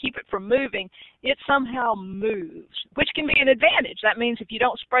up and keep it from moving, it somehow moves, which can be an advantage. That means if you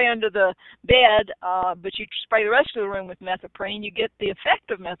don't spray under the bed, but you spray the rest of the room with methoprene, you get the effect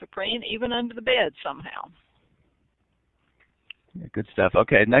of methoprene even under the bed somehow. Yeah, good stuff.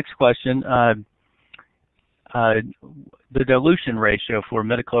 Okay, next question. The dilution ratio for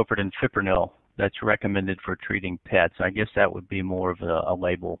imidacloprid and fipronil that's recommended for treating pets. I guess that would be more of a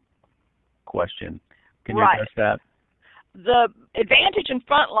label question. Can you address that? The Advantage and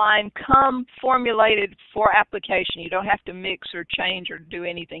Frontline come formulated for application. You don't have to mix or change or do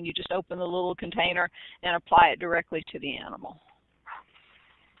anything. You just open the little container and apply it directly to the animal.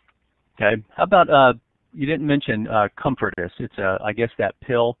 Okay. How about, you didn't mention Comfortus. It's, I guess, that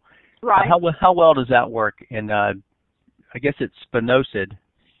pill. Right. How well does that work? And I guess it's spinosad.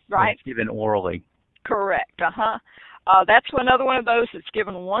 Right. It's given orally. Correct. That's another one of those that's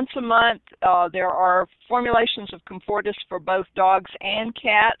given once a month. There are formulations of Comfortus for both dogs and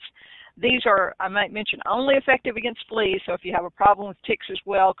cats. These are, I might mention, only effective against fleas, so if you have a problem with ticks as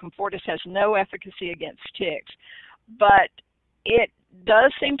well, Comfortus has no efficacy against ticks. But it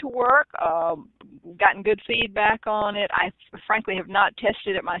does seem to work. We've gotten good feedback on it. I frankly have not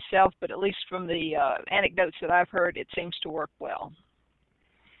tested it myself, but at least from the anecdotes that I've heard, it seems to work well.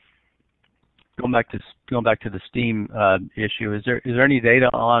 Going back to the steam issue, is there any data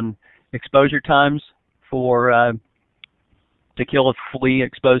on exposure times for to kill a flea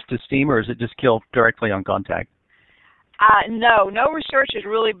exposed to steam, or is it just kill directly on contact? No research has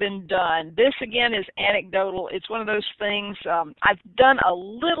really been done. This again is anecdotal. It's one of those things. I've done a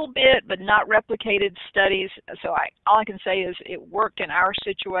little bit, but not replicated studies. So all I can say is it worked in our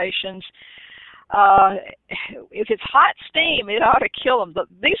situations. If it's hot steam, it ought to kill them.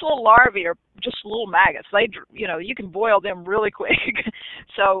 These little larvae are just little maggots. You can boil them really quick.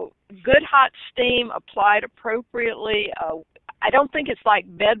 So good hot steam applied appropriately. I don't think it's like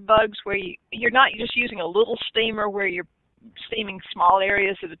bed bugs where you're not just using a little steamer where you're steaming small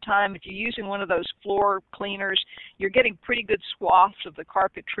areas at a time. If you're using one of those floor cleaners, you're getting pretty good swaths of the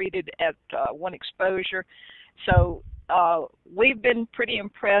carpet treated at one exposure. So we've been pretty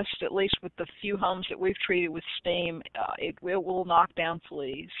impressed, at least with the few homes that we've treated with steam. It will knock down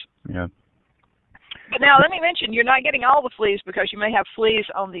fleas. Yeah. But now let me mention, you're not getting all the fleas because you may have fleas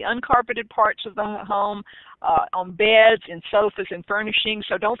on the uncarpeted parts of the home, on beds and sofas and furnishings.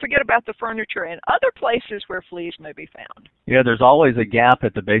 So don't forget about the furniture and other places where fleas may be found. Yeah, there's always a gap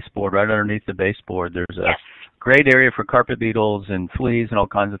at the baseboard, right underneath the baseboard. There's a great area for carpet beetles and fleas and all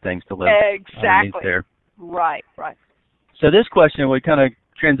kinds of things to live underneath there. Right. So this question, we kind of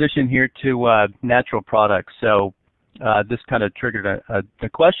transition here to natural products. So this kind of triggered the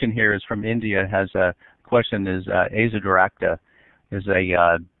question here is from India. Has a question is Azadirachta is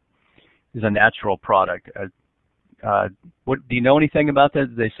a natural product. What do you know anything about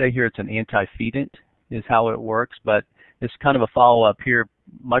that? They say here it's an anti-fedant is how it works, but it's kind of a follow-up here.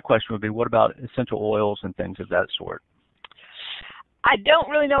 My question would be, what about essential oils and things of that sort? I don't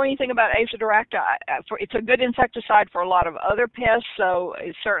really know anything about Azadirachta. It's a good insecticide for a lot of other pests, so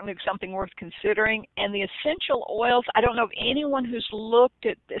it's certainly something worth considering. And the essential oils, I don't know of anyone who's looked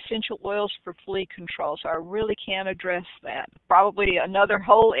at essential oils for flea control, so I really can't address that. Probably another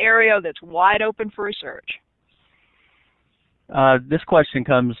whole area that's wide open for research. This question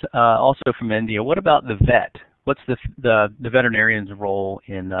comes also from India. What about the vet? What's the veterinarian's role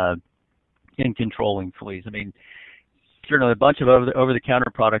in controlling fleas? I mean, certainly a bunch of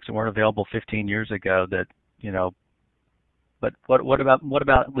over-the-counter products that weren't available 15 years ago. That but what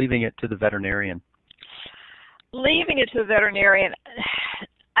about leaving it to the veterinarian? Leaving it to the veterinarian,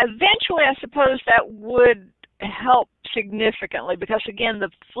 eventually, I suppose that would help significantly because again, the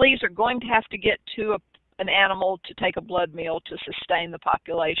fleas are going to have to get to an animal to take a blood meal to sustain the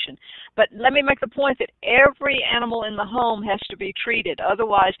population. But let me make the point that every animal in the home has to be treated.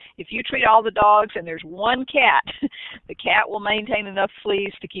 Otherwise, if you treat all the dogs and there's one cat, the cat will maintain enough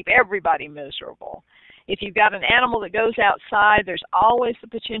fleas to keep everybody miserable. If you've got an animal that goes outside, there's always the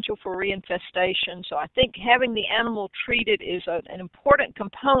potential for reinfestation. So I think having the animal treated is an important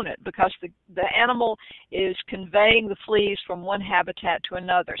component because the animal is conveying the fleas from one habitat to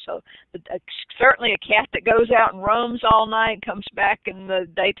another. So certainly a cat that goes out and roams all night, comes back in the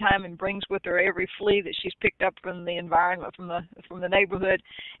daytime and brings with her every flea that she's picked up from the environment, from the neighborhood,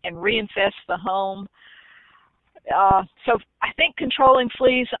 and reinfests the home. So I think controlling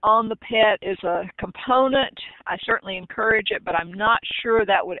fleas on the pet is a component. I certainly encourage it, but I'm not sure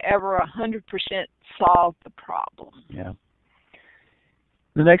that would ever 100% solve the problem. Yeah.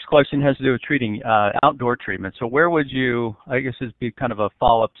 The next question has to do with treating outdoor treatment. So where would you, I guess this would be kind of a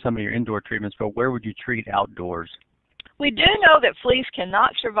follow-up to some of your indoor treatments, but where would you treat outdoors? We do know that fleas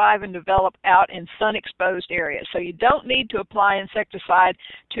cannot survive and develop out in sun-exposed areas, so you don't need to apply insecticide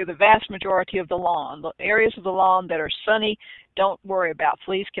to the vast majority of the lawn. The areas of the lawn that are sunny, don't worry about.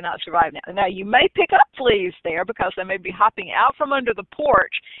 Fleas cannot survive now. Now, you may pick up fleas there because they may be hopping out from under the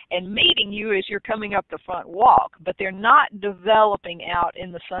porch and meeting you as you're coming up the front walk, but they're not developing out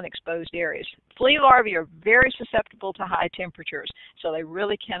in the sun-exposed areas. Flea larvae are very susceptible to high temperatures, so they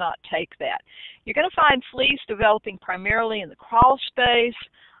really cannot take that. You're going to find fleas developing primarily in the crawl space,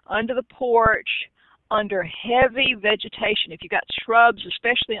 under the porch, under heavy vegetation. If you've got shrubs,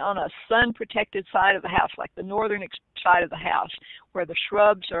 especially on a sun-protected side of the house, like the northern side of the house, where the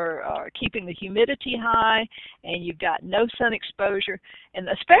shrubs are keeping the humidity high and you've got no sun exposure, and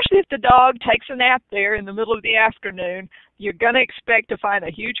especially if the dog takes a nap there in the middle of the afternoon, you're going to expect to find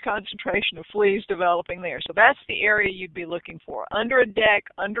a huge concentration of fleas developing there. So that's the area you'd be looking for, under a deck,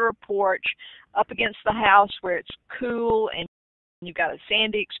 under a porch, up against the house where it's cool and you've got a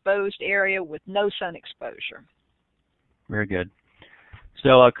sandy exposed area with no sun exposure. Very good.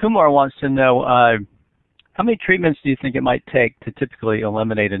 So Kumar wants to know, how many treatments do you think it might take to typically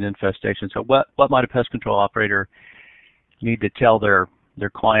eliminate an infestation? So what might a pest control operator need to tell their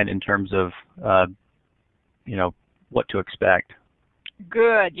client in terms of, what to expect?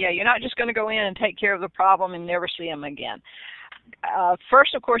 Good. Yeah, you're not just going to go in and take care of the problem and never see them again.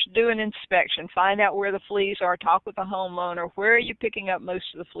 First, of course, do an inspection. Find out where the fleas are. Talk with the homeowner. Where are you picking up most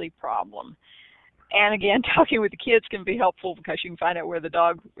of the flea problem? And again, talking with the kids can be helpful because you can find out where the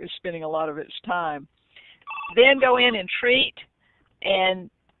dog is spending a lot of its time. Then go in and treat and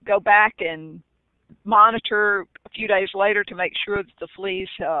go back and monitor a few days later to make sure that the fleas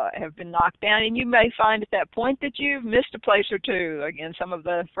have been knocked down. And you may find at that point that you've missed a place or two. Again, some of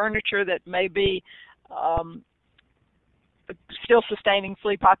the furniture that may be still sustaining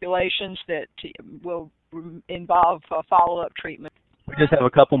flea populations that will involve follow-up treatment. We just have a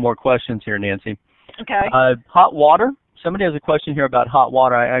couple more questions here, Nancy. Okay. Hot water. Somebody has a question here about hot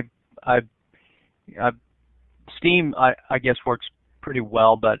water. Steam, I guess, works pretty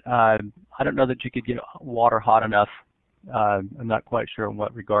well, but I don't know that you could get water hot enough. I'm not quite sure in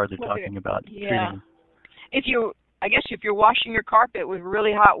what regard they're talking about treating. I guess if you're washing your carpet with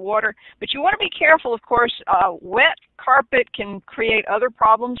really hot water, but you want to be careful, of course. Wet carpet can create other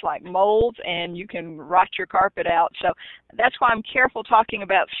problems like molds, and you can rot your carpet out. So that's why I'm careful talking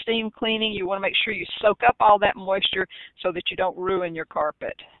about steam cleaning. You want to make sure you soak up all that moisture so that you don't ruin your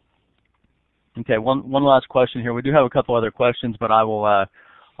carpet. Okay, one last question here. We do have a couple other questions, but I'll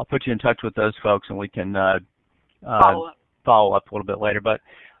put you in touch with those folks, and we can follow up a little bit later. But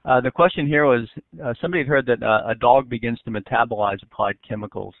the question here was, somebody had heard that a dog begins to metabolize applied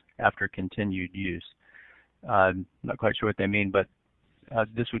chemicals after continued use. I'm not quite sure what they mean, but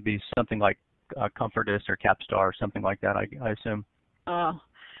this would be something like Comfortus or Capstar or something like that, I assume.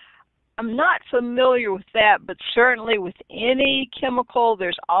 I'm not familiar with that, but certainly with any chemical,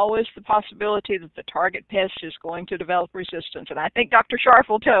 there's always the possibility that the target pest is going to develop resistance. And I think Dr. Scharf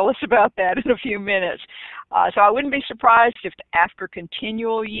will tell us about that in a few minutes. So I wouldn't be surprised if after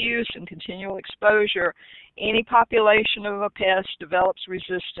continual use and continual exposure, any population of a pest develops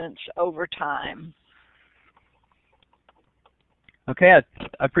resistance over time. Okay,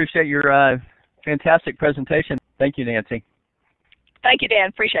 I appreciate your fantastic presentation. Thank you, Nancy. Thank you, Dan.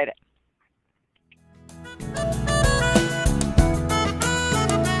 Appreciate it.